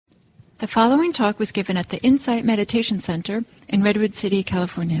The following talk was given at the Insight Meditation Center in Redwood City,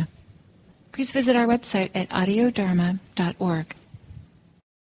 California. Please visit our website at audiodharma.org.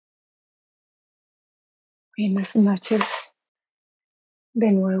 Buenas noches.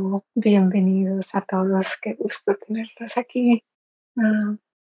 De nuevo, bienvenidos a todos. Qué gusto tenerlos aquí.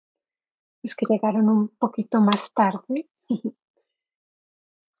 Los que llegaron un poquito más tarde.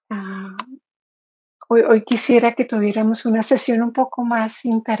 Hoy quisiera que tuviéramos una sesión un poco más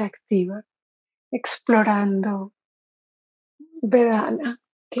interactiva, explorando vedanã.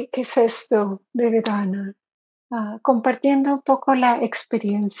 ¿Qué es esto de vedanã? Compartiendo un poco la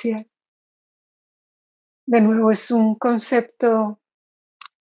experiencia. De nuevo, es un concepto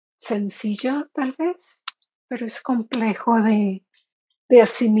sencillo, tal vez, pero es complejo de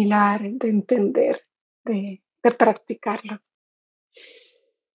asimilar, de entender, de practicarlo.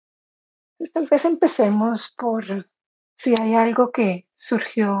 Entonces, tal vez empecemos por si hay algo que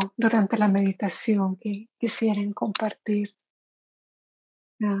surgió durante la meditación que quisieran compartir.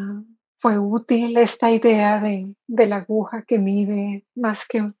 ¿Fue útil esta idea de la aguja que mide más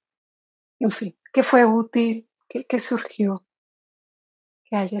que, en fin, qué fue útil, qué surgió,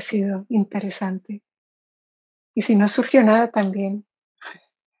 que haya sido interesante? Y si no surgió nada también,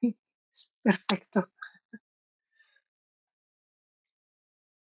 perfecto.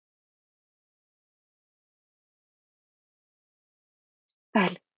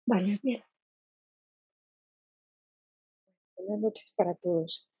 Dale, bien. Buenas noches para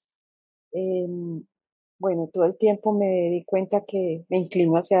todos. Bueno, todo el tiempo me di cuenta que me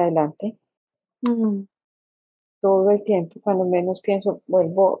inclino hacia adelante. Todo el tiempo, cuando menos pienso,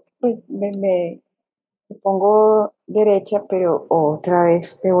 vuelvo, pues me pongo derecha, pero otra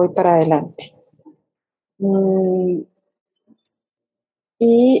vez me voy para adelante.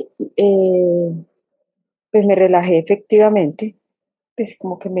 Y pues me relajé efectivamente, pues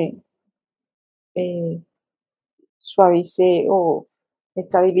como que me suavicé o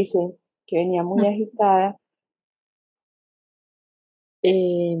estabilicé, que venía muy agitada.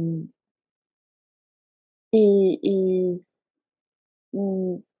 Y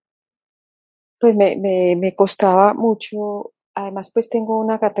pues me costaba mucho, además pues tengo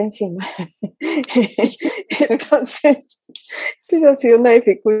una gata encima, entonces pues ha sido una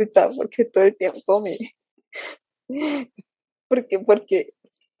dificultad porque todo el tiempo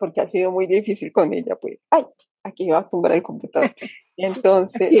porque ha sido muy difícil con ella, pues, ay, aquí va a tumbar el computador,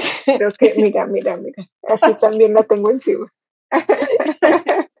 entonces. Creo que, mira, aquí también la tengo encima.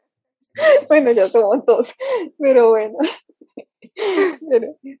 Bueno, ya somos dos, pero bueno.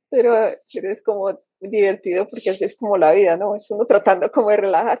 Pero es como divertido porque así es como la vida, ¿no? Es uno tratando como de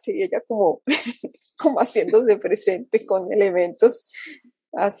relajarse y ella como haciéndose presente con elementos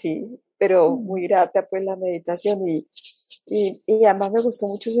así, pero muy grata pues la meditación y además me gustó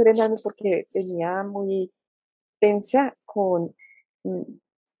mucho serenarme porque venía muy tensa con,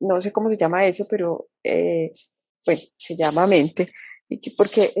 no sé cómo se llama eso, pero bueno, se llama mente.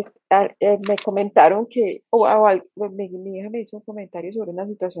 Porque me comentaron que, mi hija me hizo un comentario sobre una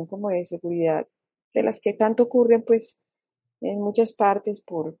situación como de seguridad, de las que tanto ocurren pues en muchas partes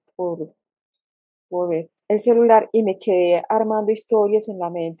por ver el celular y me quedé armando historias en la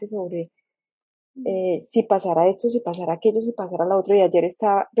mente sobre si pasara esto, si pasara aquello, si pasara lo otro y ayer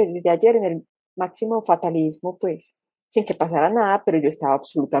estaba, pues desde ayer en el máximo fatalismo pues sin que pasara nada, pero yo estaba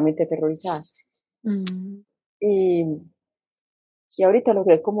absolutamente aterrorizada. Y ahorita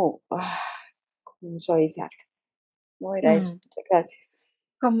logré como suavizar. No era eso. Muchas gracias.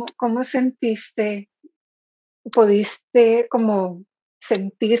 ¿Cómo sentiste? ¿Pudiste como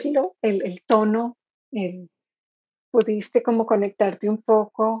sentirlo, el tono? ¿Pudiste como conectarte un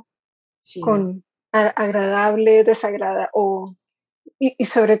poco Sí. con agradable, desagradable? Y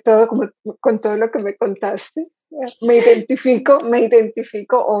sobre todo, como con todo lo que me contaste, me identifico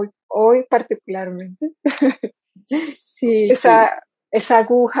hoy particularmente. Sí, esa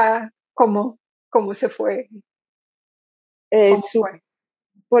aguja, ¿cómo se fue? ¿Cómo fue?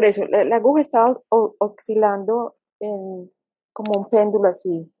 Por eso, la aguja estaba oscilando como un péndulo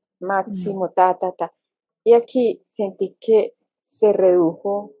así, máximo, ta. Y aquí sentí que se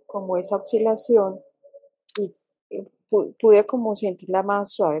redujo como esa oscilación y pude como sentirla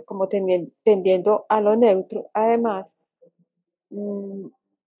más suave, como tendiendo a lo neutro. Además,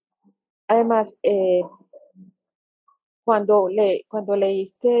 cuando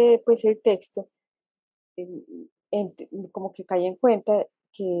leíste pues el texto, como que caí en cuenta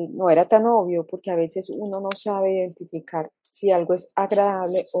que no era tan obvio, porque a veces uno no sabe identificar si algo es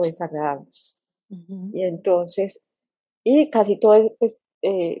agradable o desagradable. Y entonces, casi todo, pues,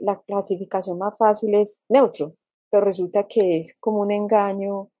 la clasificación más fácil es neutro, pero resulta que es como un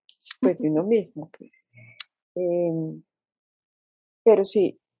engaño pues de uno mismo, pues. Em, pero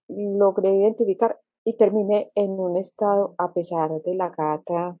sí, logré identificar y terminé en un estado, a pesar de la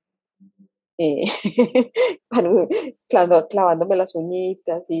gata, eh, clavándome las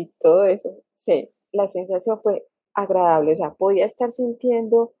uñitas y todo eso, sí, la sensación fue agradable, o sea, podía estar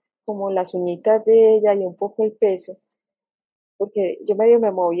sintiendo como las uñitas de ella y un poco el peso, porque yo medio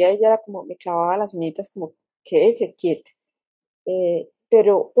me movía, ella era como, me clavaba las uñitas como, quédese quieta,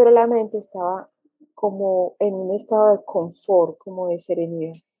 pero la mente estaba como en un estado de confort, como de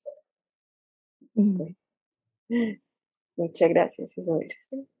serenidad. Mm, Bueno, muchas gracias, Isabel.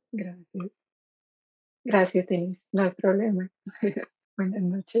 Gracias. Gracias, Denise. No hay problema. Buenas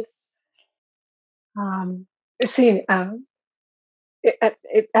noches. Am, sí,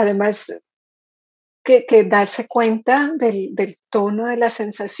 además que darse cuenta del tono de la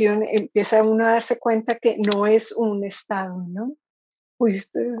sensación, empieza uno a darse cuenta que no es un estado, ¿no? Pues,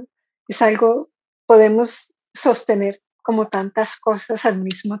 es algo, podemos sostener como tantas cosas al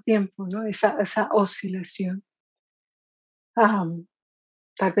mismo tiempo, ¿no? Esa oscilación. Am,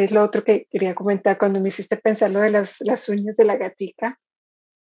 Tal vez lo otro que quería comentar cuando me hiciste pensar lo de las uñas de la gatica,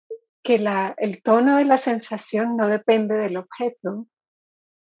 que el tono de la sensación no depende del objeto,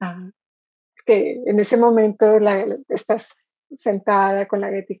 ah, que en ese momento estás sentada con la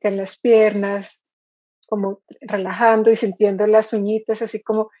gatica en las piernas, como relajando y sintiendo las uñitas, así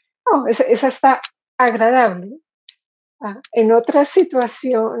como, no, esa está agradable. En otra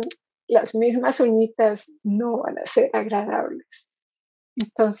situación, las mismas uñitas no van a ser agradables.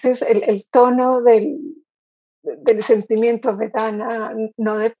 Entonces, el tono del sentimiento vedana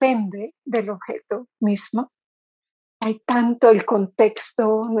no depende del objeto mismo. Hay tanto el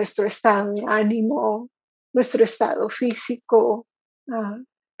contexto, nuestro estado de ánimo, nuestro estado físico, ah,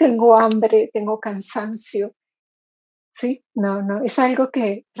 tengo hambre, tengo cansancio, ¿sí? No, no, es algo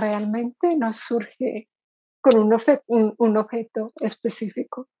que realmente no surge con un objeto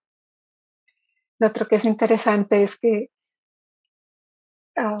específico. Lo otro que es interesante es que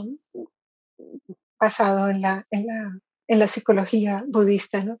um, basado en la psicología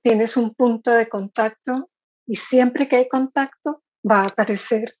budista, ¿no? Tienes un punto de contacto y siempre que hay contacto va a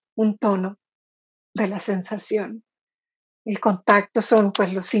aparecer un tono de la sensación. El contacto son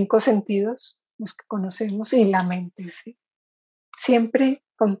pues los 5 sentidos, los que conocemos, y la mente, ¿sí? Siempre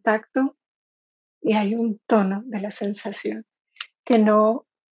contacto y hay un tono de la sensación que no,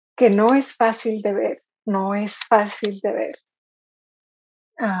 que no es fácil de ver, no es fácil de ver.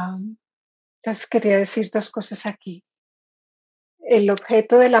 Entonces quería decir dos cosas aquí. El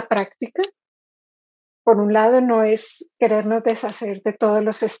objeto de la práctica, por un lado, no es querernos deshacer de todos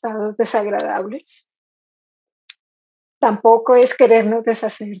los estados desagradables, tampoco es querernos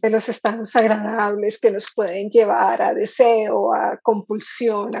deshacer de los estados agradables que nos pueden llevar a deseo, a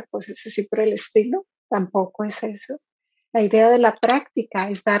compulsión, a cosas así por el estilo, tampoco es eso. La idea de la práctica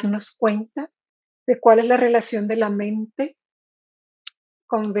es darnos cuenta de cuál es la relación de la mente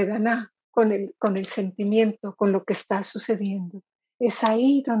con vedanā, con el sentimiento, con lo que está sucediendo. Es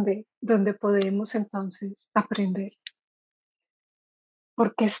ahí donde podemos entonces aprender.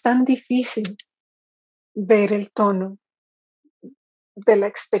 Porque es tan difícil ver el tono de la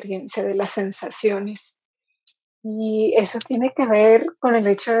experiencia, de las sensaciones. Y eso tiene que ver con el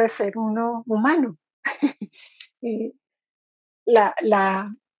hecho de ser uno humano. Y la,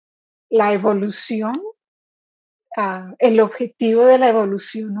 la, la evolución, el objetivo de la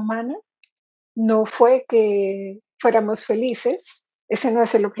evolución humana no fue que fuéramos felices, ese no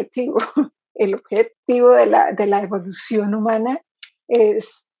es el objetivo. El objetivo de la evolución humana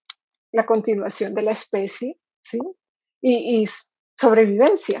es la continuación de la especie, ¿sí? Y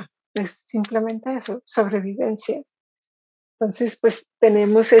sobrevivencia, es simplemente eso, sobrevivencia. Entonces, pues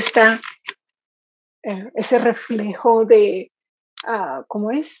tenemos ese reflejo de,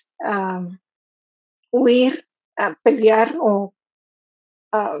 ¿cómo es? Huir, pelear o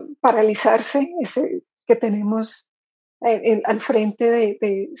paralizarse, ese que tenemos al frente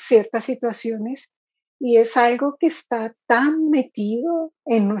de ciertas situaciones. Y es algo que está tan metido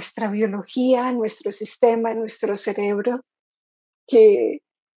en nuestra biología, en nuestro sistema, en nuestro cerebro, que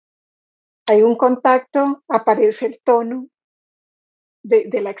hay un contacto, aparece el tono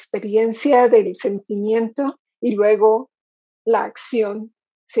de la experiencia, del sentimiento y luego la acción,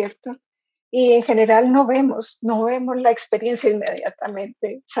 ¿cierto? Y en general no vemos la experiencia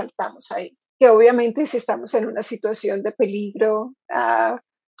inmediatamente, saltamos ahí. Que obviamente si estamos en una situación de peligro,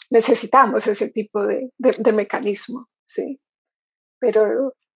 necesitamos ese tipo de mecanismo, ¿sí?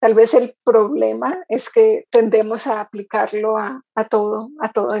 Pero tal vez el problema es que tendemos a aplicarlo a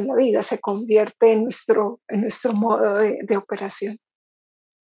todo en la vida, se convierte en nuestro modo de operación.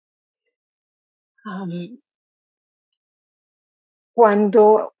 Am,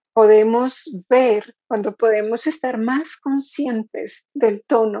 cuando podemos ver, cuando podemos estar más conscientes del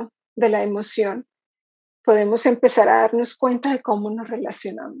tono de la emoción, podemos empezar a darnos cuenta de cómo nos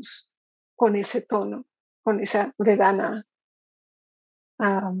relacionamos con ese tono, con esa vedana.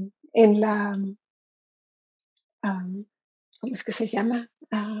 En la, um, ¿cómo es que se llama?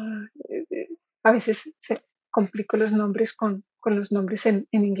 A veces se complico los nombres con los nombres en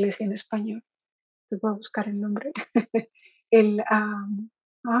inglés y en español. Te voy a buscar el nombre. el,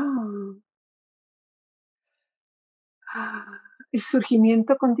 el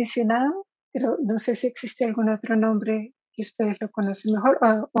surgimiento condicionado, pero no sé si existe algún otro nombre que ustedes lo conocen mejor,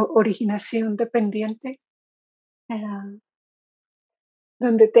 o originación dependiente, uh,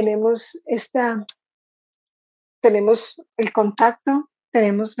 donde tenemos el contacto,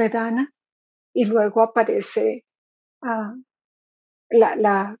 tenemos vedana y luego aparece uh,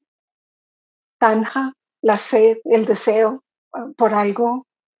 la tanja, la sed, el deseo por algo.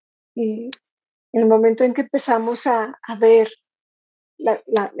 Y en el momento en que empezamos a ver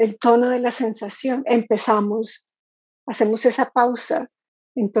el tono de la sensación, hacemos esa pausa,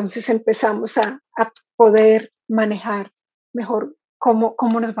 entonces empezamos a poder manejar mejor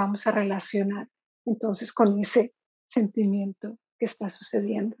cómo nos vamos a relacionar entonces con ese sentimiento que está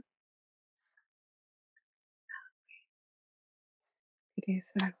sucediendo.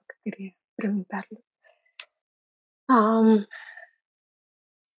 Eso era algo que quería preguntarle.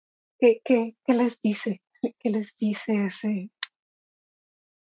 ¿Qué les dice? ¿Qué les dice ese?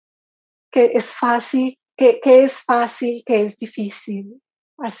 ¿Qué es fácil? ¿Qué es fácil? ¿Qué es difícil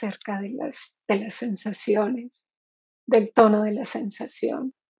acerca de las sensaciones, del tono de la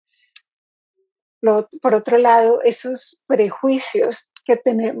sensación? Por otro lado, esos prejuicios que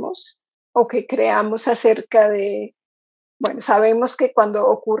tenemos o que creamos acerca de, bueno, sabemos que cuando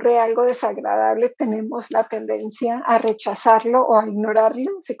ocurre algo desagradable tenemos la tendencia a rechazarlo o a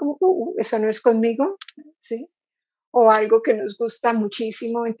ignorarlo, así como, eso no es conmigo, ¿sí? O algo que nos gusta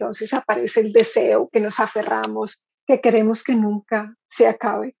muchísimo, entonces aparece el deseo, que nos aferramos, que queremos que nunca se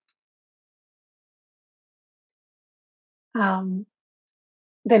acabe.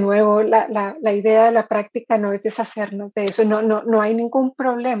 De nuevo, la idea de la práctica no es deshacernos de eso, no hay ningún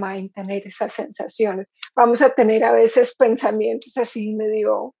problema en tener esas sensaciones. Vamos a tener a veces pensamientos así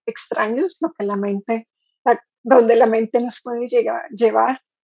medio extraños, donde la mente nos puede llevar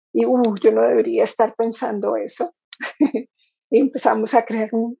y yo no debería estar pensando eso. Y empezamos a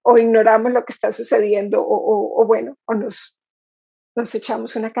creer o ignoramos lo que está sucediendo o bueno, o nos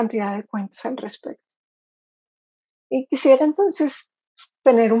echamos una cantidad de cuentos al respecto. Y quisiera entonces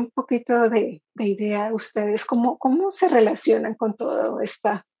tener un poquito de idea de ustedes, cómo se relacionan con toda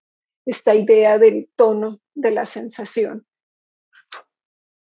esta idea del tono de la sensación.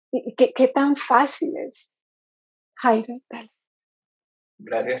 ¿Y qué tan fácil es? Jairo, dale.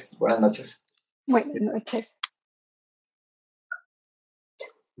 Gracias, buenas noches. Buenas noches.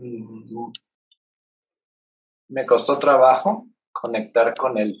 Me costó trabajo conectar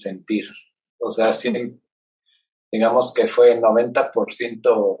con el sentir. O sea, sí, digamos que fue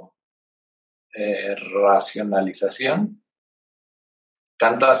 90% racionalización.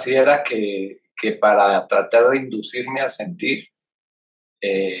 Tanto así era que para tratar de inducirme a sentir,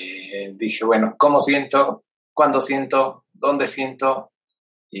 dije, bueno, ¿cómo siento? ¿Cuándo siento? ¿Dónde siento?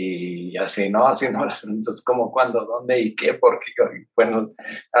 Y así, ¿no? Así, ¿no? Entonces, ¿cómo, cuándo, dónde y qué? Porque, bueno,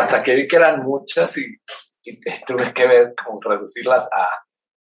 hasta que vi que eran muchas y tuve que ver cómo reducirlas a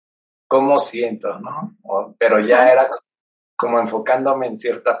cómo siento, ¿no? Pero ya era como enfocándome en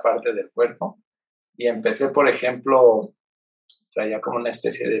cierta parte del cuerpo. Y empecé, por ejemplo, traía como una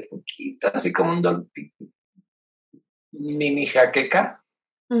especie de poquita, así como un mini jaqueca.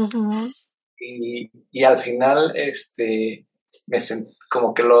 Uh-huh. Y al final, me sentí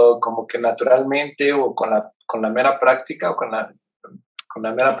como que naturalmente o con la mera práctica o con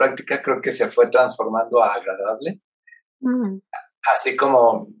la mera práctica creo que se fue transformando a agradable. Uh-huh. Así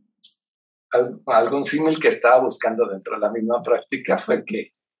como algún símil que estaba buscando dentro de la misma práctica fue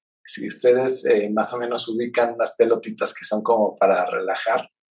que si ustedes más o menos ubican unas pelotitas que son como para relajar,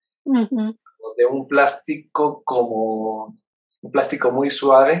 uh-huh, de un plástico como un plástico muy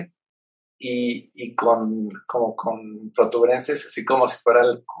suave y con protuberancias así como si fuera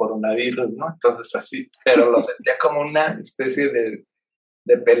el coronavirus, ¿no? Entonces así, pero lo sentía como una especie de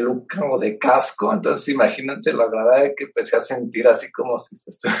peluca o de casco, entonces imagínense lo agradable que empecé a sentir así como si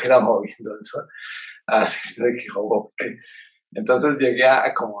se estuviera moviendo eso, así dije, okay. Entonces llegué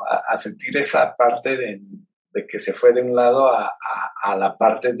a sentir esa parte de que se fue de un lado a la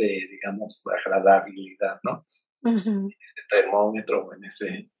parte de, digamos, la agradabilidad, ¿no? uh-huh. Ese termómetro en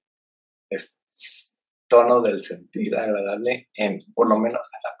ese tono del sentir agradable, por lo menos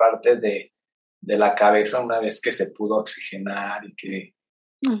en la parte de la cabeza, una vez que se pudo oxigenar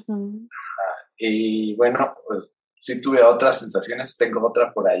y bueno, pues sí tuve otras sensaciones, tengo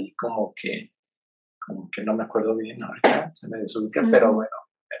otra por ahí como que no me acuerdo bien ahorita, se me desubica, pero bueno,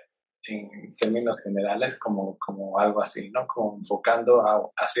 en términos generales como algo así, ¿no? Como enfocando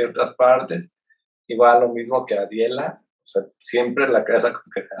a ciertas partes, igual lo mismo que a Diela, o sea, siempre la cabeza como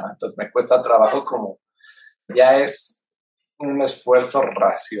que, entonces me cuesta trabajo como, ya es un esfuerzo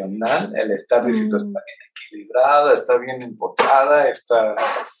racional el estar diciendo está bien equilibrada, está bien empotrada, está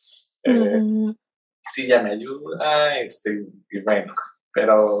sí ya me ayuda, y bueno,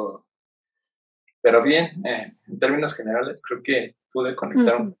 pero bien, en términos generales creo que pude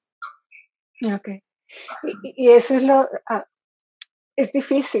conectar un poco. Okay. Y eso es es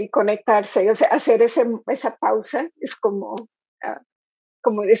difícil conectarse, o sea, hacer esa pausa es como,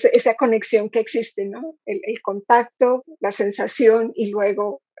 como esa conexión que existe, ¿no? El contacto, la sensación y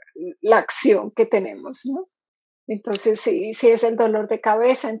luego la acción que tenemos, ¿no? Entonces, si es el dolor de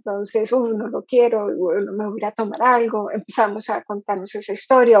cabeza, entonces, no lo quiero, me voy a ir a tomar algo, empezamos a contarnos esa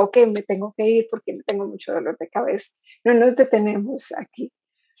historia, ok, me tengo que ir porque tengo mucho dolor de cabeza. No nos detenemos aquí.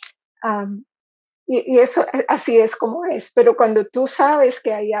 Y eso así es como es, pero cuando tú sabes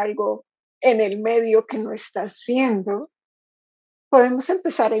que hay algo en el medio que no estás viendo, podemos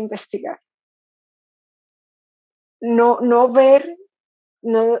empezar a investigar. No ver,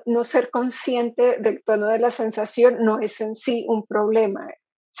 no ser consciente del tono de la sensación no es en sí un problema.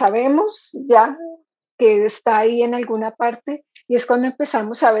 Sabemos ya que está ahí en alguna parte y es cuando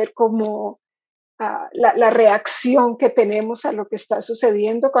empezamos a ver como la reacción que tenemos a lo que está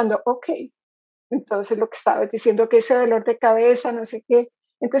sucediendo cuando, ok, entonces lo que estabas diciendo que ese dolor de cabeza, no sé qué,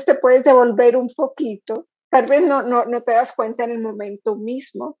 entonces te puedes devolver un poquito, tal vez no te das cuenta en el momento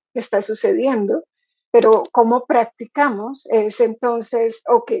mismo que está sucediendo, pero cómo practicamos es entonces,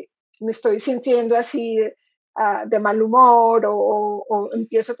 ok, me estoy sintiendo así de mal humor o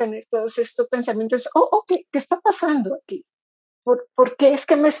empiezo a tener todos estos pensamientos, ok, ¿qué está pasando aquí? ¿Por qué es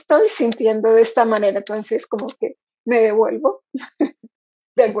que me estoy sintiendo de esta manera? Entonces como que me devuelvo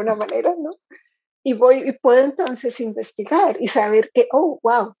de alguna manera, ¿no? Y puedo entonces investigar y saber que, oh,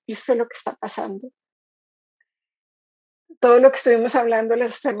 wow, eso es lo que está pasando. Todo lo que estuvimos hablando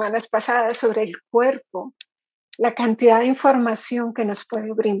las semanas pasadas sobre el cuerpo, la cantidad de información que nos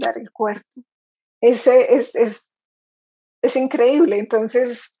puede brindar el cuerpo, es increíble.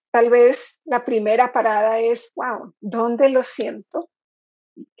 Entonces, tal vez la primera parada es, wow, ¿dónde lo siento?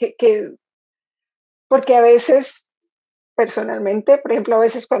 Porque a veces, personalmente, por ejemplo, a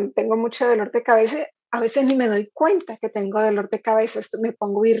veces cuando tengo mucho dolor de cabeza, a veces ni me doy cuenta que tengo dolor de cabeza, me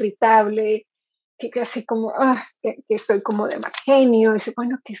pongo irritable, que así como, que estoy como de mal genio, y dice,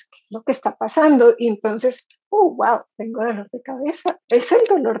 bueno, ¿qué es lo que está pasando? Y entonces, wow, tengo dolor de cabeza, es el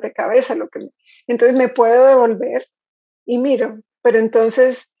dolor de cabeza lo que entonces me puedo devolver y miro, pero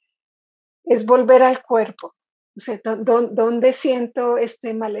entonces es volver al cuerpo, o sea, ¿dónde siento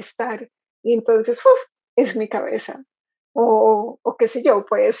este malestar? Y entonces, es mi cabeza, o qué sé yo,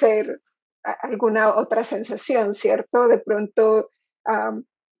 puede ser alguna otra sensación, ¿cierto? De pronto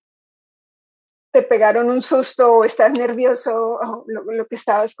te pegaron un susto o estás nervioso, o lo que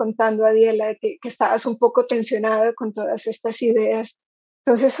estabas contando, Adiela, que estabas un poco tensionado con todas estas ideas.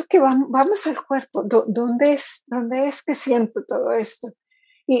 Entonces, ok, vamos al cuerpo. ¿Dónde es que siento todo esto?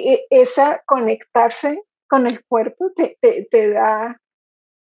 Y esa conectarse con el cuerpo te da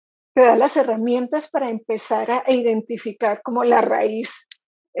las herramientas para empezar a identificar como la raíz,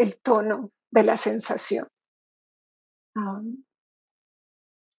 el tono de la sensación.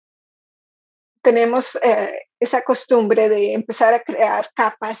 Tenemos esa costumbre de empezar a crear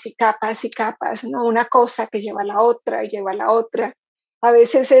capas y capas y capas, ¿no? Una cosa que lleva a la otra, lleva a la otra. A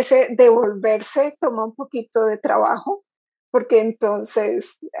veces ese devolverse toma un poquito de trabajo, porque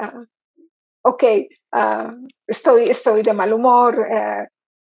entonces, ok, estoy de mal humor,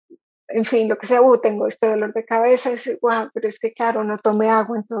 en fin, lo que sea, tengo este dolor de cabeza, y wow, pero es que claro, no tomé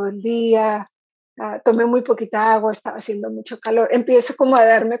agua en todo el día, tomé muy poquita agua, estaba haciendo mucho calor. Empiezo como a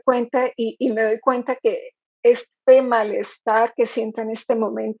darme cuenta y me doy cuenta que este malestar que siento en este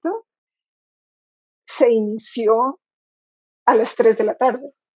momento se inició a las 3 de la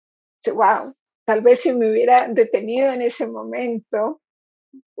tarde. Wow, tal vez si me hubiera detenido en ese momento,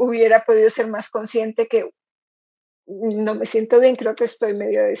 hubiera podido ser más consciente que no me siento bien, creo que estoy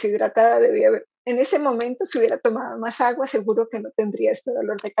medio deshidratada, debía haber. En ese momento, si hubiera tomado más agua, seguro que no tendría este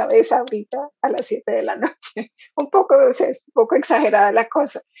dolor de cabeza ahorita a las 7 de la noche. Un poco, o sea, es un poco exagerada la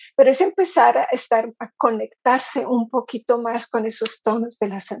cosa, pero es empezar a conectarse un poquito más con esos tonos de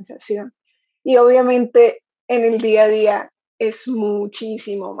la sensación. Y obviamente en el día a día es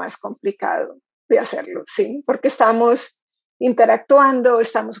muchísimo más complicado de hacerlo, ¿sí? Porque estamos interactuando,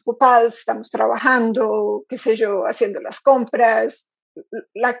 estamos ocupados, estamos trabajando, qué sé yo, haciendo las compras,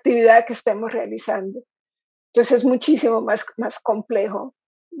 la actividad que estemos realizando. Entonces es muchísimo más complejo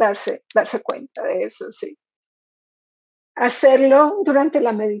darse cuenta de eso, sí. Hacerlo durante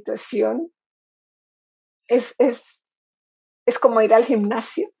la meditación es, es, es como ir al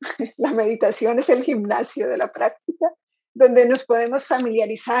gimnasio. La meditación es el gimnasio de la práctica, donde nos podemos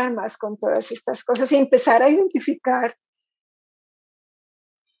familiarizar más con todas estas cosas y empezar a identificar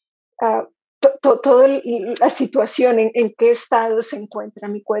uh, toda la situación, en qué estado se encuentra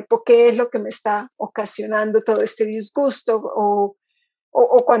mi cuerpo, qué es lo que me está ocasionando todo este disgusto, o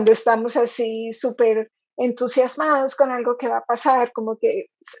cuando estamos así súper entusiasmados con algo que va a pasar, como que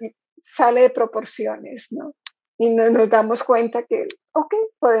sale de proporciones, ¿no? Y no nos damos cuenta que, ok,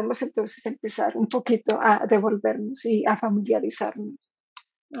 podemos entonces empezar un poquito a devolvernos y a familiarizarnos,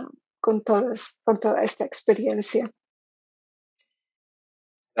 ¿no? Con toda esta experiencia.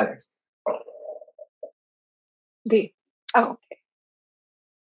 Gracias. Ok.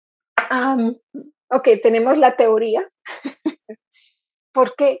 Ok, tenemos la teoría.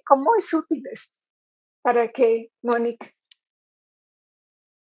 ¿Por qué? ¿Cómo es útil esto? ¿Para qué, Mónica?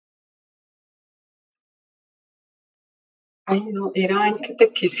 Ay, no, era que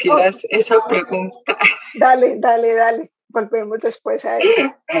te quisieras esa pregunta, Dale. Volvemos después a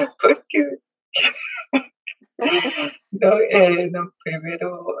eso. porque no,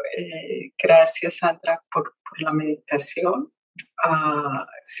 primero, gracias Sandra por la meditación.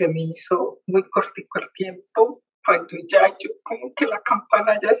 Se me hizo muy cortico el tiempo, cuando ya yo como que la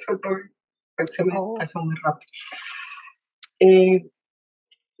campana ya sonó, pues se me pasó muy rápido.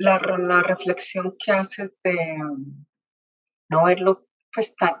 La reflexión que haces de no verlo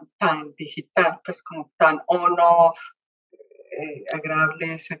pues tan digital, pues como tan on-off, agradable,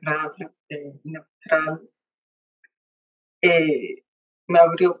 desagradable, neutral, me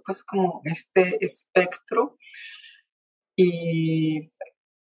abrió pues como este espectro y,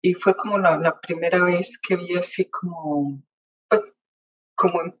 y fue como la primera vez que vi así como, pues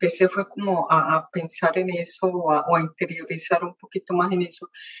como empecé fue como a pensar en eso o a interiorizar un poquito más en eso,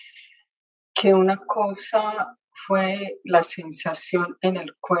 que una cosa fue la sensación en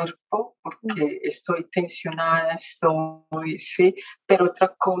el cuerpo, porque estoy tensionada, sí, pero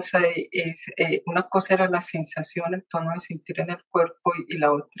otra cosa una cosa era la sensación, el tono de sentir en el cuerpo y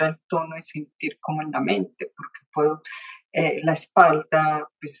la otra el tono de sentir como en la mente, porque puedo, la espalda,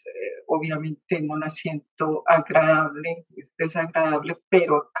 pues obviamente no la siento agradable, es desagradable,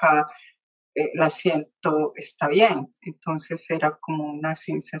 pero acá la siento, está bien. Entonces era como una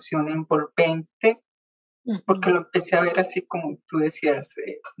sensación envolvente, porque lo empecé a ver así como tú decías,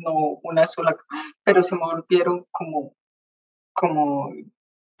 no una sola, pero se me volvieron como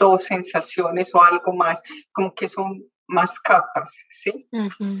dos sensaciones o algo más, como que son más capas, ¿sí?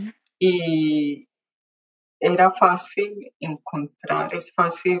 Y era fácil encontrar, es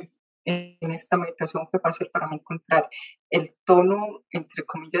fácil en esta meditación fue fácil para mí encontrar el tono, entre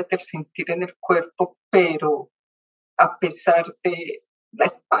comillas, del sentir en el cuerpo, pero a pesar de la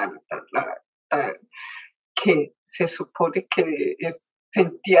espalda, que se supone que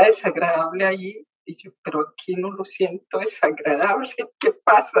sentía desagradable ahí, y yo, pero aquí no lo siento desagradable, ¿qué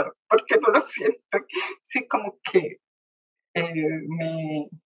pasa? ¿Por qué no lo siento? Sí, como que me...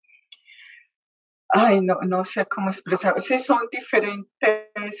 Ay, no sé cómo expresar. Sí, son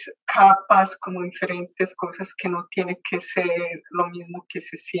diferentes capas, como diferentes cosas que no tiene que ser lo mismo que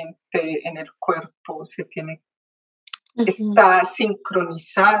se siente en el cuerpo, está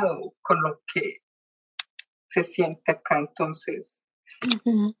sincronizado con lo que se siente acá. Entonces,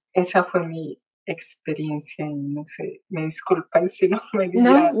 esa fue mi experiencia y no sé, me disculpan si no me di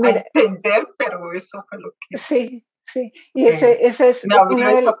a entender, pero eso fue lo que sí. Y ese es me abrió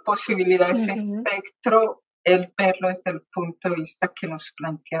esa posibilidad, ese espectro, el verlo desde el punto de vista que nos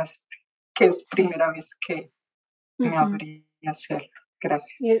planteaste, que es primera vez que me abrí a hacerlo.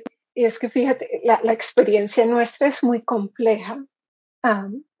 Gracias. Y es que fíjate, la experiencia nuestra es muy compleja.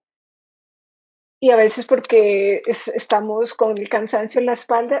 Y a veces porque estamos con el cansancio en la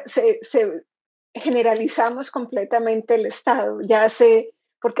espalda, generalizamos completamente el estado. Ya sé,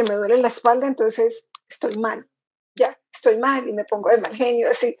 porque me duele la espalda, entonces estoy mal. Ya, estoy mal y me pongo de mal genio.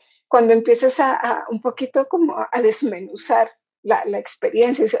 Así, cuando empiezas a un poquito como a desmenuzar la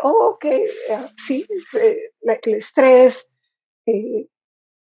experiencia, dices, oh, ok, sí, el estrés,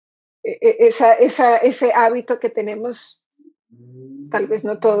 ese hábito que tenemos tal vez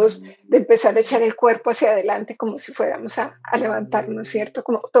no todos, de empezar a echar el cuerpo hacia adelante como si fuéramos a levantarnos, ¿cierto?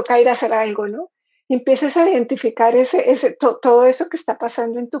 Como toca ir a hacer algo, ¿no? Y empiezas a identificar todo eso que está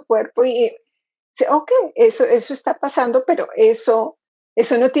pasando en tu cuerpo y, ok, eso está pasando, pero eso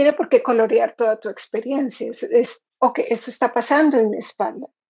no tiene por qué colorear toda tu experiencia. Ok, eso está pasando en mi espalda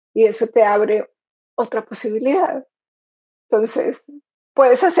y eso te abre otra posibilidad. Entonces,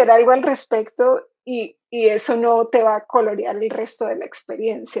 puedes hacer algo al respecto y eso no te va a colorear el resto de la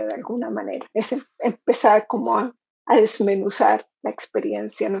experiencia de alguna manera. Es empezar como a desmenuzar la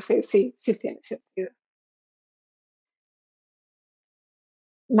experiencia. No sé si tiene sentido.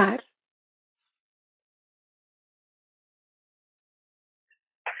 Mar.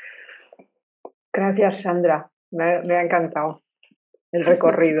 Gracias, Sandra. Me ha encantado el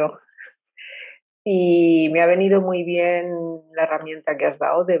recorrido. Y me ha venido muy bien la herramienta que has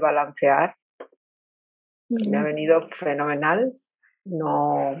dado de balancear. Me ha venido fenomenal.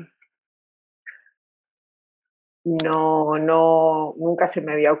 Nunca se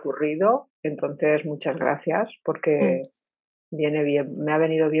me había ocurrido. Entonces, muchas gracias porque viene bien, me ha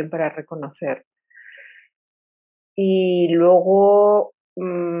venido bien para reconocer. Y luego,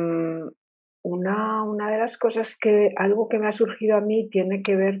 una de las cosas algo que me ha surgido a mí tiene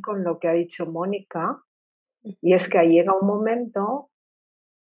que ver con lo que ha dicho Mónica, y es que llega un momento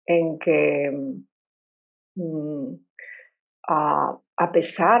en que a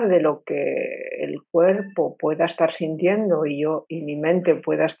pesar de lo que el cuerpo pueda estar sintiendo y mi mente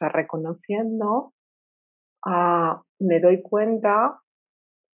pueda estar reconociendo, me doy cuenta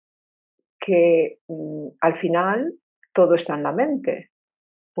que al final todo está en la mente.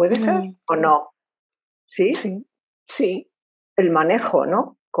 ¿Puede ser o no? ¿Sí? Sí, sí. El manejo,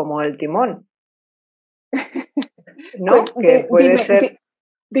 ¿no? Como el timón, ¿no? Pues, que puede ser...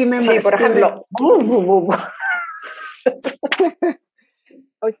 dime sí, más. por ejemplo...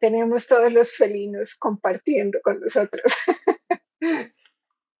 Hoy tenemos todos los felinos compartiendo con nosotros.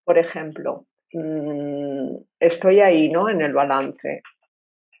 Por ejemplo, estoy ahí, ¿no? En el balance.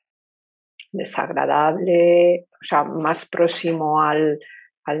 Desagradable, o sea, más próximo al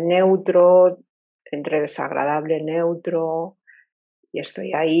neutro, entre desagradable y neutro, y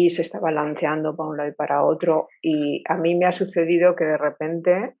estoy ahí, se está balanceando para un lado y para otro, y a mí me ha sucedido que de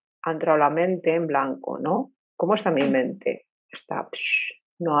repente ha entrado la mente en blanco, ¿no? ¿Cómo está mi mente? Está,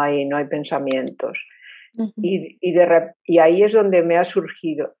 no hay pensamientos. Y ahí es donde me ha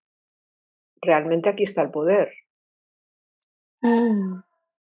surgido, realmente aquí está el poder.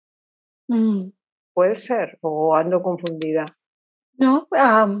 ¿Puede ser? ¿O ando confundida? No,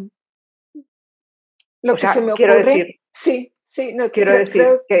 lo que se me quiero ocurre, decir, sí, no, quiero decir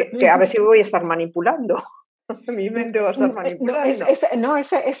que a ver si voy a estar manipulando. Mi mente va a estar manipulando.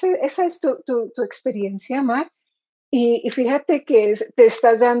 Esa es tu experiencia, Mar. Y fíjate que te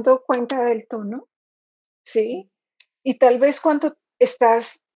estás dando cuenta del tono, ¿sí? Y tal vez cuando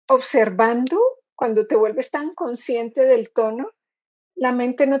estás observando, cuando te vuelves tan consciente del tono, la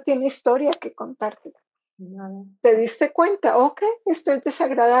mente no tiene historia que contarte. No. Te diste cuenta, ok, esto es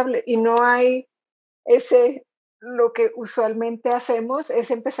desagradable y no hay lo que usualmente hacemos es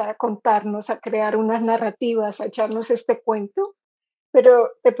empezar a contarnos, a crear unas narrativas, a echarnos este cuento,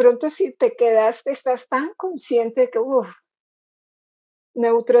 pero de pronto si te quedaste, estás tan consciente que,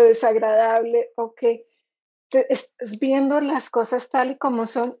 neutro, desagradable, ok, estás viendo las cosas tal y como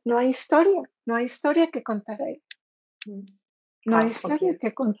son, no hay historia que contar ahí. No hay historia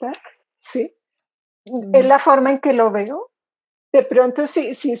que contar, ¿sí? Es la forma en que lo veo. De pronto,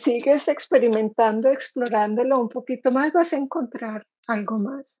 si sigues experimentando, explorándolo un poquito más, vas a encontrar algo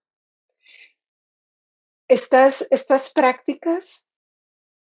más. Estas prácticas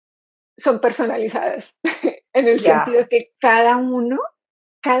son personalizadas, en el sentido que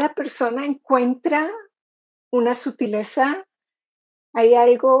cada persona encuentra una sutileza, hay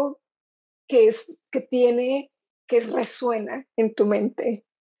algo que resuena en tu mente.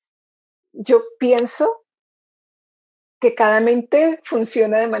 Yo pienso que cada mente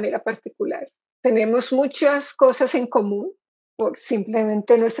funciona de manera particular. Tenemos muchas cosas en común por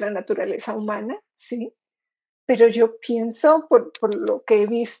simplemente nuestra naturaleza humana, ¿sí? Pero yo pienso, por lo que he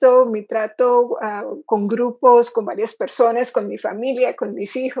visto, mi trato con grupos, con varias personas, con mi familia, con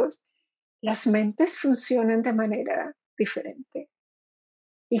mis hijos, las mentes funcionan de manera diferente.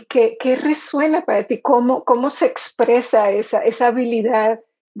 ¿Y qué resuena para ti? ¿Cómo se expresa esa habilidad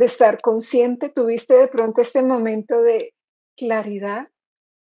de estar consciente? ¿Tuviste de pronto este momento de claridad?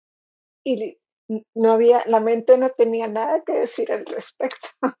 Y la mente no tenía nada que decir al respecto.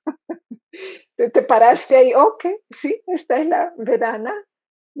 Te paraste ahí, ok, sí, esta es la vedana,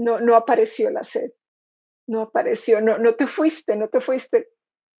 no apareció la sed, no apareció, no te fuiste, no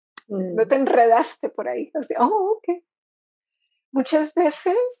te enredaste por ahí. O sea, ok. Muchas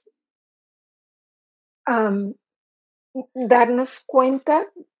veces darnos cuenta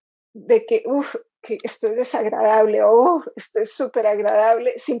de que esto es desagradable, esto es súper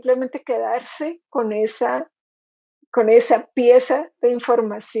agradable, simplemente quedarse con esa pieza de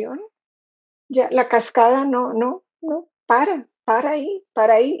información, ya la cascada no, para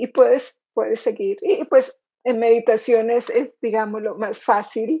ahí y puedes seguir. Y pues en meditaciones es, digamos, lo más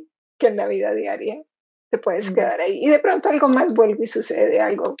fácil que en la vida diaria. Te puedes quedar ahí y de pronto algo más vuelve y sucede,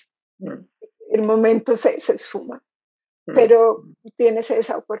 algo, el momento se esfuma, pero tienes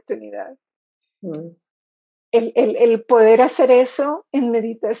esa oportunidad. El poder hacer eso en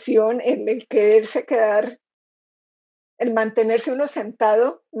meditación, el quererse quedar, el mantenerse uno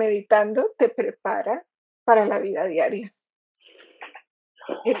sentado meditando, te prepara para la vida diaria.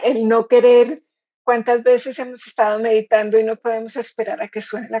 El no querer, ¿cuántas veces hemos estado meditando y no podemos esperar a que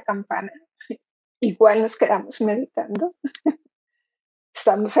suene la campana? Igual nos quedamos meditando.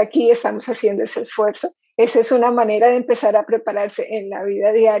 Estamos aquí, estamos haciendo ese esfuerzo. Esa es una manera de empezar a prepararse en la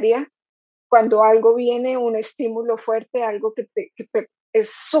vida diaria. Cuando algo viene, un estímulo fuerte, algo que te es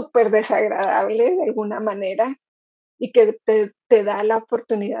súper desagradable de alguna manera y que te da la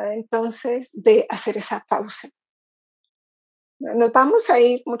oportunidad entonces de hacer esa pausa. Nos vamos a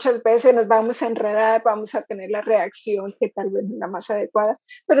ir muchas veces, nos vamos a enredar, vamos a tener la reacción que tal vez no es la más adecuada,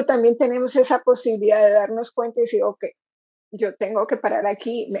 pero también tenemos esa posibilidad de darnos cuenta y decir, ok, yo tengo que parar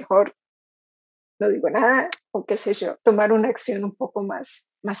aquí, mejor no digo nada, o qué sé yo, tomar una acción un poco más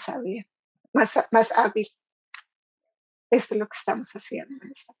sabia, más hábil. Esto es lo que estamos haciendo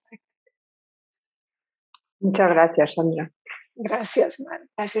en esta práctica. Muchas gracias, Sandra. Gracias, Mar.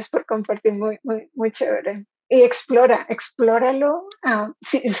 Gracias por compartir, muy chévere. Y explóralo.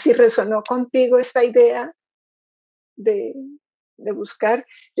 Si resonó contigo esta idea de buscar.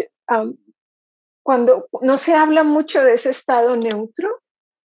 Cuando no se habla mucho de ese estado neutro,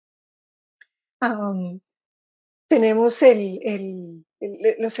 tenemos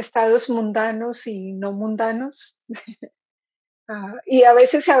los estados mundanos y no mundanos. Y a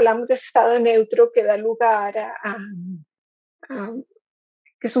veces hablamos de ese estado neutro que da lugar a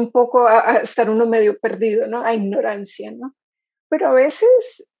que es un poco a estar uno medio perdido, ¿no? A ignorancia, ¿no? Pero a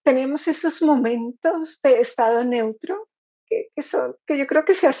veces tenemos esos momentos de estado neutro que yo creo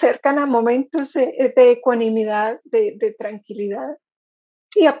que se acercan a momentos de ecuanimidad, de tranquilidad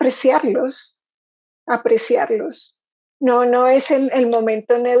y apreciarlos. No es el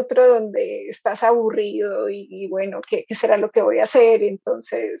momento neutro donde estás aburrido y bueno, ¿qué será lo que voy a hacer?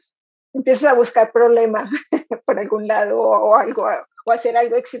 Entonces empiezas a buscar problemas por algún lado o algo, o hacer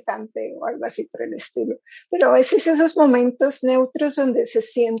algo excitante o algo así por el estilo. Pero a veces esos momentos neutros donde se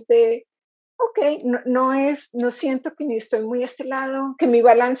siente, ok, no siento que ni estoy muy a este lado, que mi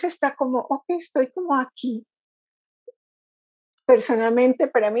balance está como, ok, estoy como aquí. Personalmente,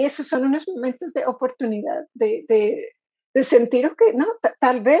 para mí esos son unos momentos de oportunidad, de sentir, ok, no,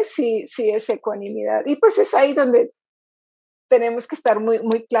 tal vez sí es ecuanimidad. Y pues es ahí donde tenemos que estar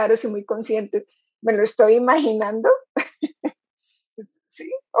muy claros y muy conscientes. Me lo estoy imaginando,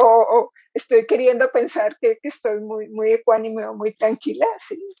 ¿sí? O estoy queriendo pensar que estoy muy ecuánime o muy tranquila,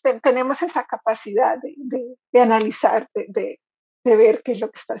 ¿sí? Tenemos esa capacidad de analizar, de ver qué es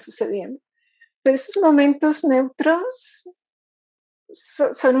lo que está sucediendo. Pero esos momentos neutros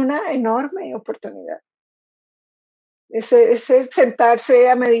son una enorme oportunidad. Ese sentarse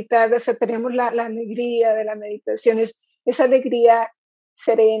a meditar, o sea, tenemos la alegría de la meditación, esa alegría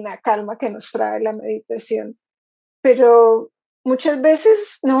serena, calma que nos trae la meditación. Pero muchas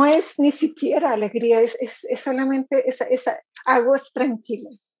veces no es ni siquiera alegría, es solamente esa aguas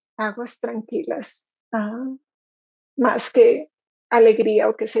tranquilas, más que alegría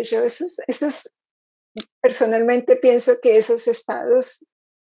o qué sé yo. Personalmente pienso que esos estados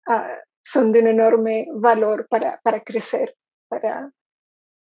son de un enorme valor para crecer, para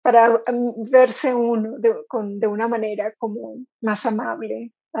verse uno de una manera como más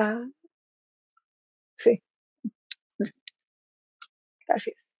amable. Sí,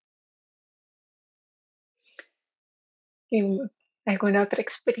 gracias. ¿Y alguna otra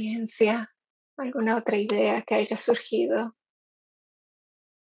experiencia, alguna otra idea que haya surgido?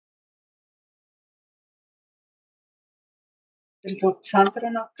 Sandra,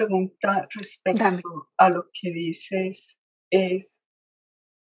 una pregunta respecto Dame. a lo que dices es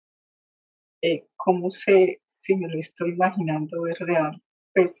cómo sé si me lo estoy imaginando es real.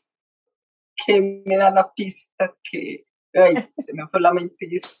 Pues, ¿qué me da la pista que se me fue la mente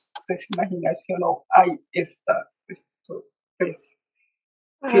y esto es imaginación o esto, pues,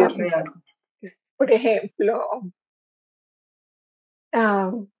 si es real? por ejemplo,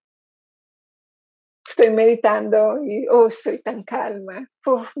 estoy meditando y estoy tan calma.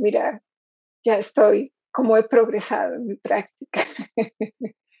 Mira, ya estoy, como he progresado en mi práctica.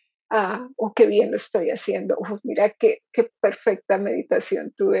 Qué bien lo estoy haciendo. Mira qué perfecta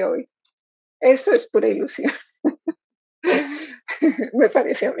meditación tuve hoy. Eso es pura ilusión, me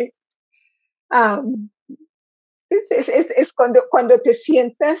parece a mí. Es cuando te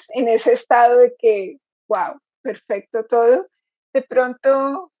sientas en ese estado de que, wow, perfecto todo, de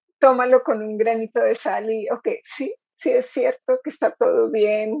pronto tómalo con un granito de sal y, ok, sí, sí es cierto que está todo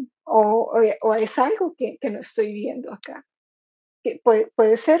bien, o es algo que no estoy viendo acá. Que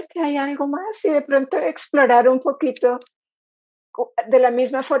puede ser que hay algo más y de pronto explorar un poquito de la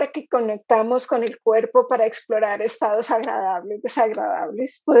misma forma que conectamos con el cuerpo para explorar estados agradables,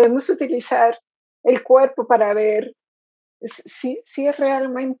 desagradables, podemos utilizar el cuerpo para ver si es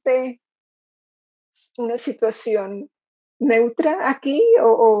realmente una situación neutra aquí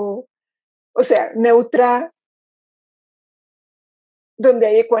o sea, neutra donde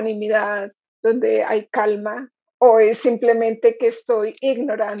hay ecuanimidad, donde hay calma, o es simplemente que estoy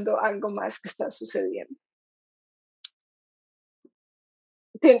ignorando algo más que está sucediendo.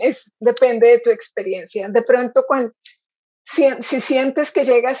 Depende de tu experiencia. De pronto, si sientes que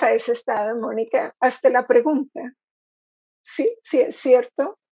llegas a ese estado, Mónica, hazte la pregunta, ¿sí? ¿Sí es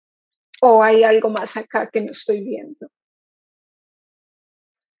cierto? ¿O hay algo más acá que no estoy viendo?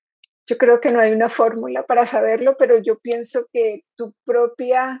 Yo creo que no hay una fórmula para saberlo, pero yo pienso que tu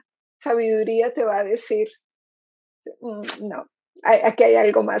propia sabiduría te va a decir, no, aquí hay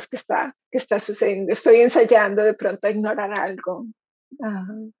algo más que está sucediendo. Estoy ensayando de pronto a ignorar algo,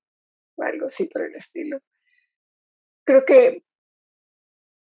 o algo así por el estilo. Creo que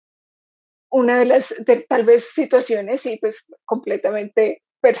una de las tal vez situaciones, y pues completamente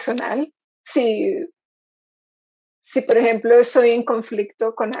personal, si por ejemplo estoy en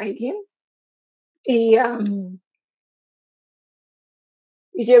conflicto con alguien y,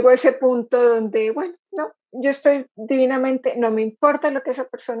 y llego a ese punto donde, bueno, no, yo estoy divinamente, no me importa lo que esa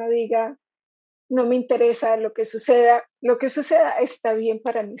persona diga, no me interesa lo que suceda está bien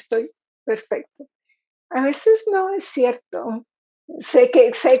para mí, estoy perfecto. A veces no es cierto. Sé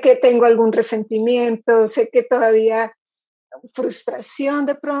que tengo algún resentimiento, sé que todavía frustración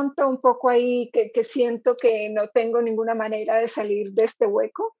de pronto, un poco ahí que siento que no tengo ninguna manera de salir de este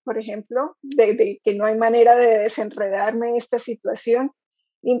hueco, por ejemplo, de que no hay manera de desenredarme de esta situación.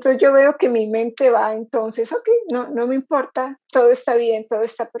 Y entonces yo veo que mi mente va entonces, ok, no me importa, todo está bien, todo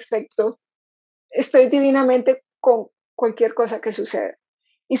está perfecto, estoy divinamente con cualquier cosa que suceda.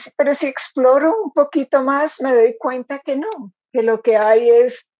 Pero si exploro un poquito más, me doy cuenta que no, que lo que hay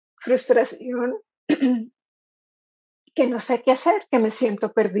es frustración, que no sé qué hacer, que me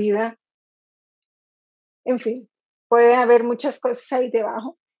siento perdida. En fin, puede haber muchas cosas ahí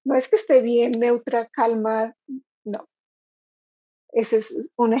debajo. No es que esté bien, neutra, calma, no. Ese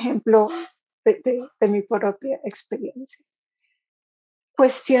es un ejemplo de mi propia experiencia.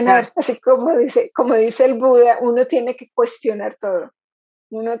 Cuestionar, Gracias. así como dice el Buda, uno tiene que cuestionar todo.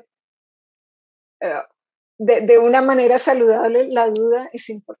 Uno, de una manera saludable, la duda es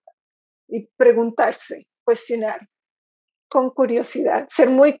importante. Y preguntarse, cuestionar, con curiosidad, ser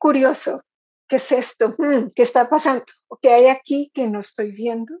muy curioso. ¿Qué es esto? ¿Qué está pasando? ¿Qué hay aquí que no estoy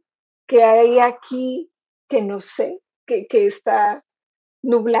viendo? ¿Qué hay aquí que no sé? Que está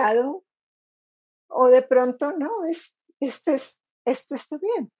nublado? O de pronto, no, esto está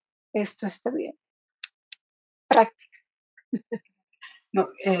bien, esto está bien. Práctica. No,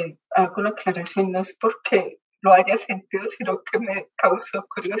 hago la aclaración, no es porque lo haya sentido, sino que me causó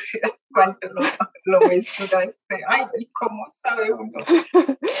curiosidad cuando lo mencionaste. Ay, ¿y cómo sabe uno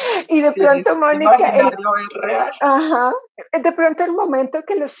Y de si es pronto, Mónica, imaginario o es real? de pronto el momento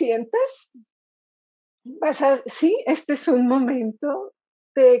que lo sientas, sí, este es un momento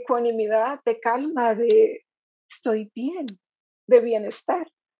de ecuanimidad, de calma, de estoy bien, de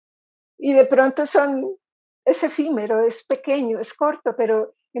bienestar. Y de pronto es efímero, es pequeño, es corto,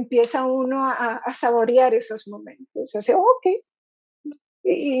 pero empieza uno a saborear esos momentos. O sea, ok,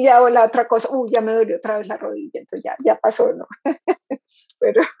 y ya la otra cosa, ya me dolió otra vez la rodilla, entonces ya pasó, ¿no?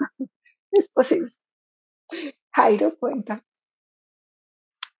 Pero es posible. Jairo, cuenta.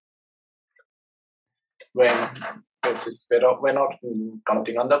 Bueno, pues espero, bueno,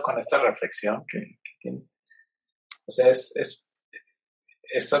 continuando con esta reflexión que tiene, o sea, es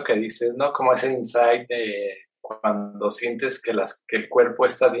eso que dices, ¿no? Como ese insight de cuando sientes que el cuerpo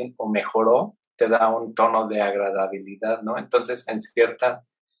está bien o mejoró, te da un tono de agradabilidad, ¿no? Entonces, en cierta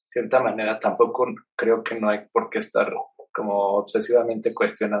manera, tampoco creo que no hay por qué estar como obsesivamente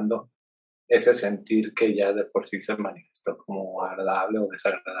cuestionando ese sentir que ya de por sí se manifestó como agradable o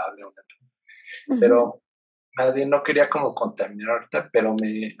desagradable. Pero más bien no quería como contaminarte, pero a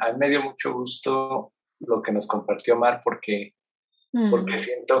mí me dio mucho gusto lo que nos compartió Mar porque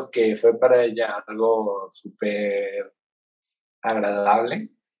siento que fue para ella algo súper agradable,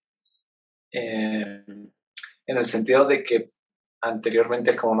 en el sentido de que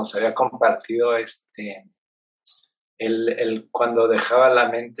anteriormente, como nos había compartido, él cuando dejaba la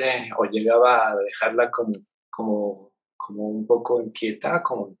mente o llegaba a dejarla como un poco inquieta,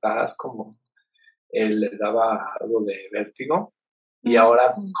 como en paz, como él le daba algo de vértigo. Y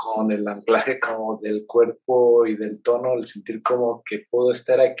ahora con el anclaje como del cuerpo y del tono, el sentir como que pudo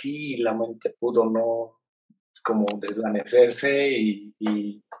estar aquí y la mente pudo no como desvanecerse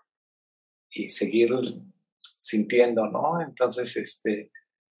y seguir sintiendo, ¿no? Entonces,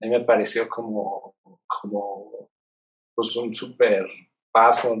 a mí me pareció como pues un súper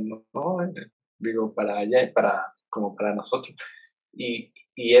paso, ¿no? Digo, para ella y como para nosotros. Y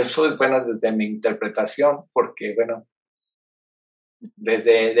eso es bueno desde mi interpretación, porque, bueno,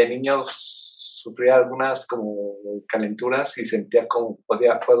 desde de niño sufría algunas como calenturas y sentía como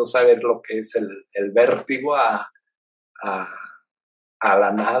puedo saber lo que es el vértigo a, a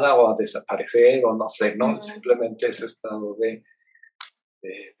la nada o a desaparecer o no sé, ¿no? Simplemente ese estado de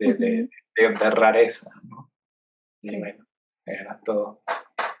rareza, ¿no? Y Sí. bueno, era todo.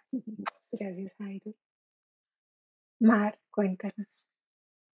 Gracias, Jairo. Mar, cuéntanos.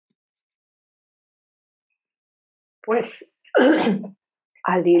 Pues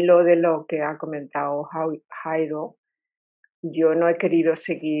al hilo de lo que ha comentado Jairo, yo no he querido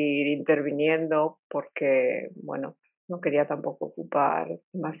seguir interviniendo porque, bueno, no quería tampoco ocupar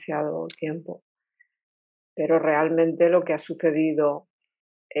demasiado tiempo. Pero realmente lo que ha sucedido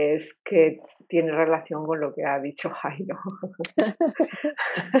es que tiene relación con lo que ha dicho Jairo.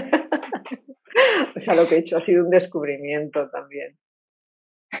 O sea, lo que he hecho ha sido un descubrimiento también.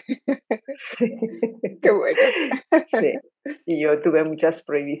 Sí. Qué bueno. Sí. Y yo tuve muchas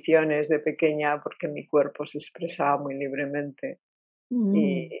prohibiciones de pequeña porque mi cuerpo se expresaba muy libremente.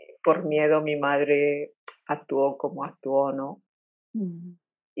 Y por miedo mi madre actuó como actuó, ¿no?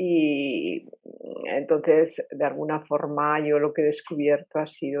 Y entonces, de alguna forma, yo lo que he descubierto ha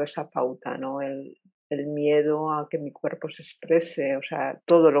sido esa pauta, ¿no? El miedo a que mi cuerpo se exprese, o sea,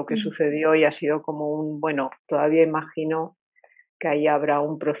 todo lo que sucedió y ha sido como bueno, todavía imagino que ahí habrá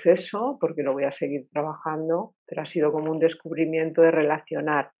un proceso, porque lo voy a seguir trabajando, pero ha sido como un descubrimiento de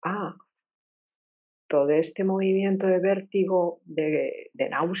relacionar, todo este movimiento de vértigo, de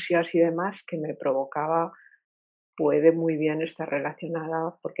náuseas y demás que me provocaba puede muy bien estar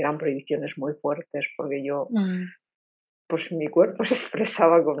relacionada porque eran prohibiciones muy fuertes, porque yo, pues mi cuerpo se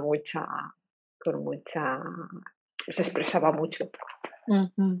expresaba se expresaba mucho.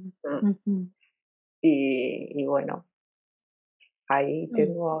 Y bueno, ahí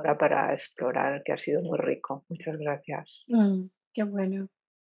tengo ahora para explorar, que ha sido muy rico. Muchas gracias. Qué bueno,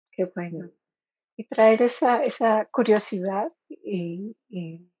 qué bueno. Y traer esa curiosidad y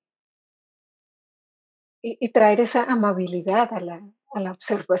traer esa amabilidad a la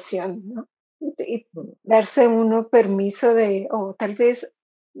observación, ¿no? Y darse uno permiso de, o tal vez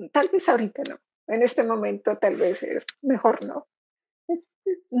ahorita no, en este momento tal vez es mejor no.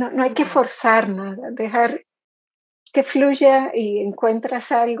 No hay que forzar nada, dejar que fluya y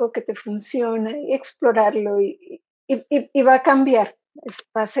encuentras algo que te funciona y explorarlo y va a cambiar,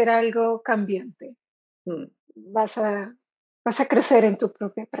 va a ser algo cambiante. Vas a crecer en tu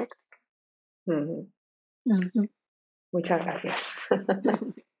propia práctica. Muchas gracias.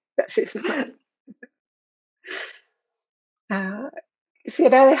 Gracias.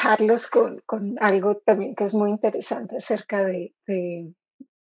 Quisiera dejarlos con algo también que es muy interesante acerca de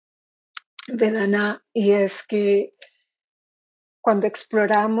vedanã, y es que cuando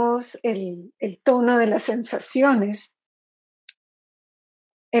exploramos el tono de las sensaciones,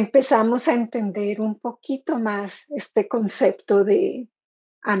 empezamos a entender un poquito más este concepto de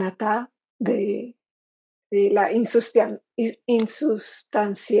anattā, de la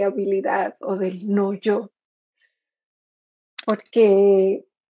insustanciabilidad o del no yo, porque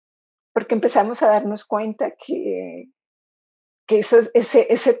empezamos a darnos cuenta que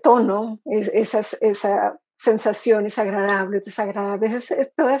ese tono, esas sensaciones agradables, desagradables,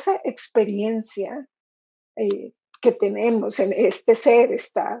 toda esa experiencia que tenemos en este ser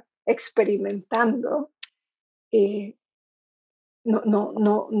está experimentando,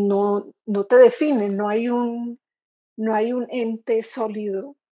 no te define, no hay un ente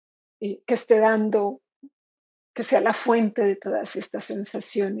sólido que esté dando, que sea la fuente de todas estas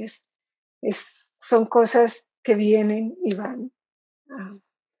sensaciones. Son cosas que vienen y van.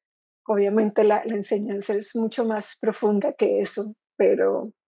 Obviamente la enseñanza es mucho más profunda que eso,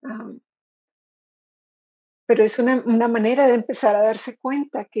 ah, pero es una manera de empezar a darse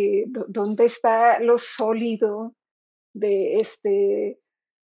cuenta que dónde está lo sólido de, de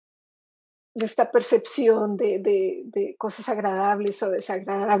esta percepción de cosas agradables o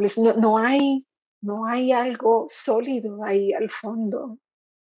desagradables. No hay algo sólido ahí al fondo.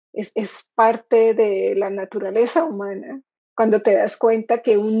 Es parte de la naturaleza humana. Cuando te das cuenta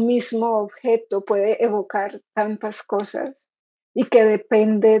que un mismo objeto puede evocar tantas cosas y que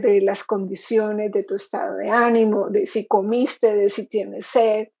depende de las condiciones, de tu estado de ánimo, de si comiste, de si tienes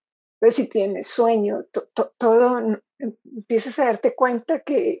sed, de si tienes sueño, todo, empiezas a darte cuenta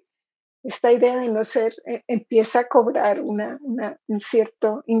que esta idea de no ser empieza a cobrar un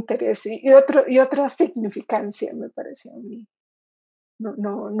cierto interés y otra significancia, me parece a mí.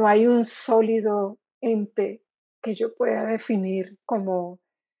 No hay un sólido ente que yo pueda definir como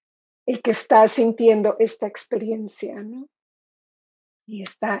el que está sintiendo esta experiencia, ¿no? Y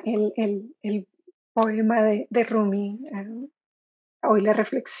está el poema de Rumi. Hoy la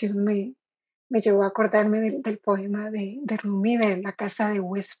reflexión me llevó a acordarme del poema de Rumi, de la casa de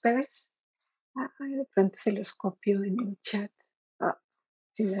huéspedes. Ay, de pronto se los copio en el chat. Ah,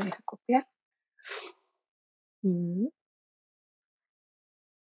 si me deja copiar. Mm,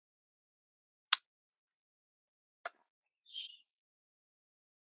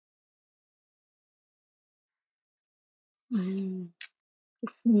 mm,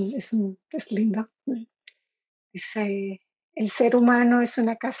 es lindo. Dice, el ser humano es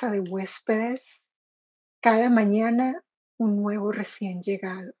una casa de huéspedes, cada mañana un nuevo recién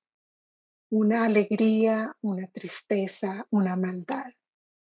llegado, una alegría, una tristeza, una maldad.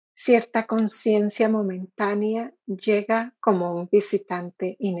 Cierta conciencia momentánea llega como un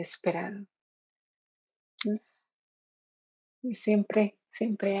visitante inesperado. Y siempre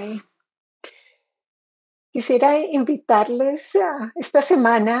hay. Quisiera invitarles esta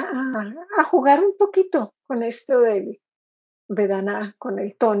semana a jugar un poquito con esto del vedanã, con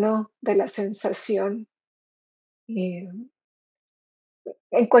el tono de la sensación. Eh,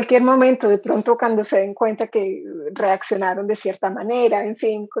 en cualquier momento, de pronto cuando se den cuenta que reaccionaron de cierta manera, en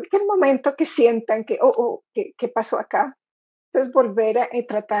fin, cualquier momento que sientan que, ¿qué pasó acá? Entonces volver a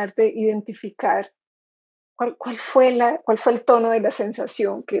tratar de identificar cuál fue el tono de la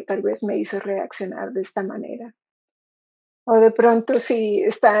sensación que tal vez me hizo reaccionar de esta manera. O de pronto si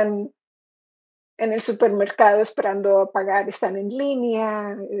están en el supermercado esperando a pagar, están en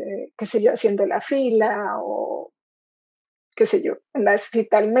línea, qué sé yo, haciendo la fila o qué sé yo, en la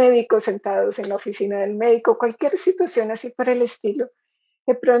cita al médico, sentados en la oficina del médico, cualquier situación así por el estilo.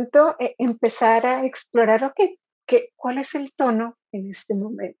 De pronto empezar a explorar, ok, ¿cuál es el tono en este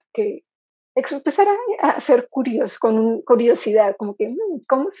momento? Que empezar a ser curioso, curiosidad, como que,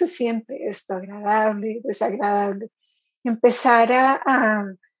 ¿cómo se siente esto? ¿Agradable? ¿Desagradable? Empezar a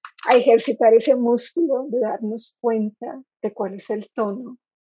ejercitar ese músculo de darnos cuenta de cuál es el tono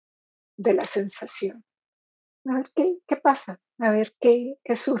de la sensación. A ver qué pasa, a ver qué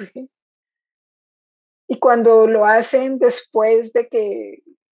surge. Y cuando lo hacen después de que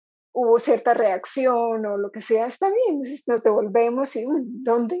hubo cierta reacción o lo que sea, está bien, entonces nos devolvemos y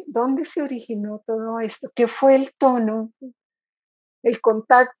 ¿dónde se originó todo esto? ¿Qué fue el tono, el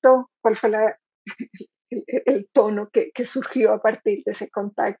contacto? ¿Cuál fue el tono que surgió a partir de ese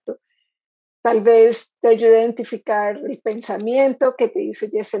contacto? Tal vez te ayude a identificar el pensamiento que te hizo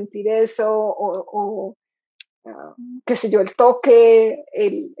ya sentir eso o qué sé yo, el toque,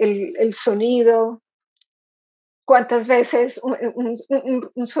 el sonido. ¿Cuántas veces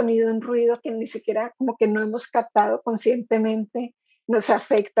un sonido, un ruido que ni siquiera como que no hemos captado conscientemente nos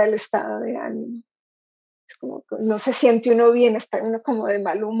afecta el estado de ánimo? Es como que no se siente uno bien, está uno como de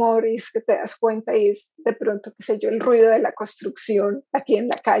mal humor y es que te das cuenta y es de pronto, qué sé yo, el ruido de la construcción aquí en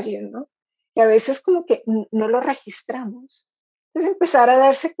la calle, ¿no? Y a veces como que no lo registramos. Entonces empezar a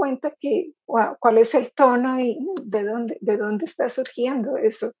darse cuenta que, wow, cuál es el tono y de dónde está surgiendo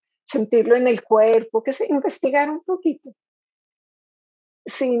eso, sentirlo en el cuerpo, que sé, investigar un poquito.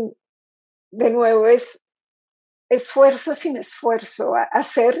 Sin, de nuevo, es esfuerzo sin esfuerzo,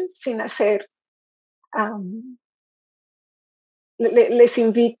 hacer sin hacer. Um, les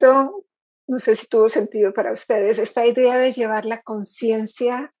invito, no sé si tuvo sentido para ustedes, esta idea de llevar la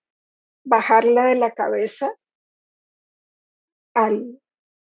conciencia, bajarla de la cabeza al,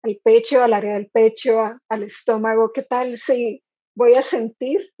 al pecho, al área del pecho, al estómago. ¿Qué tal si voy a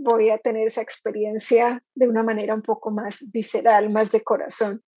sentir, voy a tener esa experiencia de una manera un poco más visceral, más de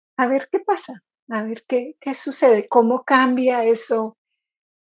corazón? A ver qué pasa, a ver qué sucede, cómo cambia eso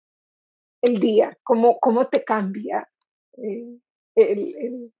el día, cómo te cambia eh,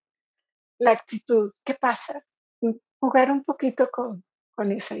 el la actitud. ¿Qué pasa? Jugar un poquito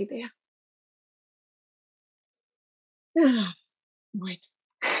con esa idea. Bueno,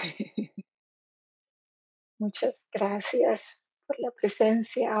 muchas gracias por la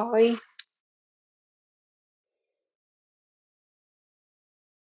presencia hoy.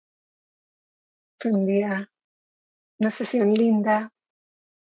 Fue una sesión linda.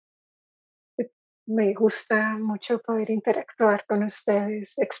 Me gusta mucho poder interactuar con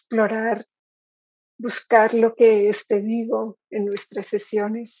ustedes, explorar, buscar lo que esté vivo en nuestras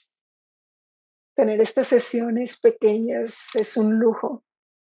sesiones. Tener estas sesiones pequeñas es un lujo.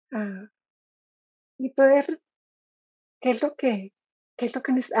 Y poder, ¿qué es lo que,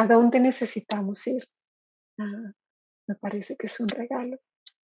 a dónde necesitamos ir? Me parece que es un regalo.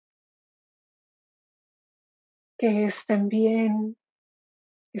 Que estén bien,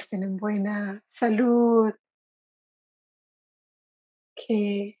 que estén en buena salud,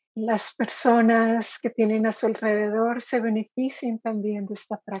 que las personas que tienen a su alrededor se beneficien también de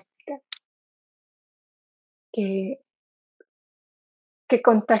esta práctica, que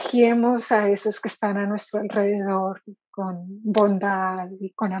contagiemos a esos que están a nuestro alrededor con bondad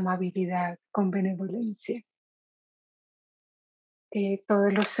y con amabilidad, con benevolencia, que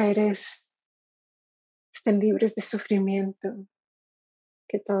todos los seres estén libres de sufrimiento,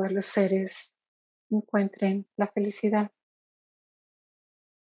 que todos los seres encuentren la felicidad.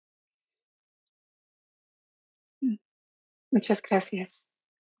 Muchas gracias.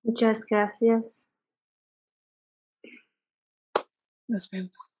 Muchas gracias. Nos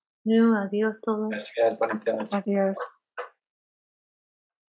vemos. No, adiós todos. Gracias, bonita noche. Adiós.